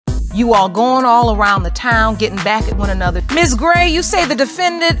You all going all around the town getting back at one another. Ms. Gray, you say the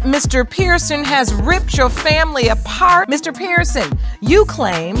defendant, Mr. Pearson, has ripped your family apart. Mr. Pearson, you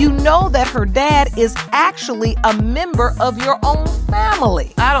claim you know that her dad is actually a member of your own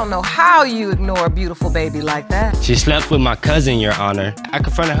family. I don't know how you ignore a beautiful baby like that. She slept with my cousin, Your Honor. I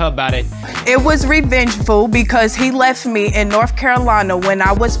confronted her about it. It was revengeful because he left me in North Carolina when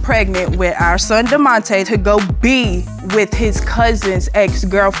I was pregnant with our son DeMonte to go be with his cousin's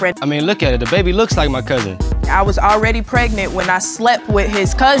ex-girlfriend. I mean, look at it. The baby looks like my cousin. I was already pregnant when I slept with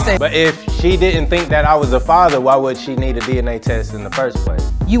his cousin. But if she didn't think that I was a father, why would she need a DNA test in the first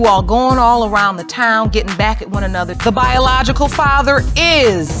place? You all going all around the town getting back at one another. The biological father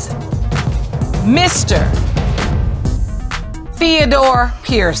is Mr. Theodore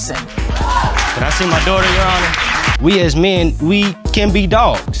Pearson. Can I see my daughter, Your Honor? We as men, we can be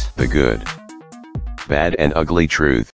dogs. The good, bad and ugly truth.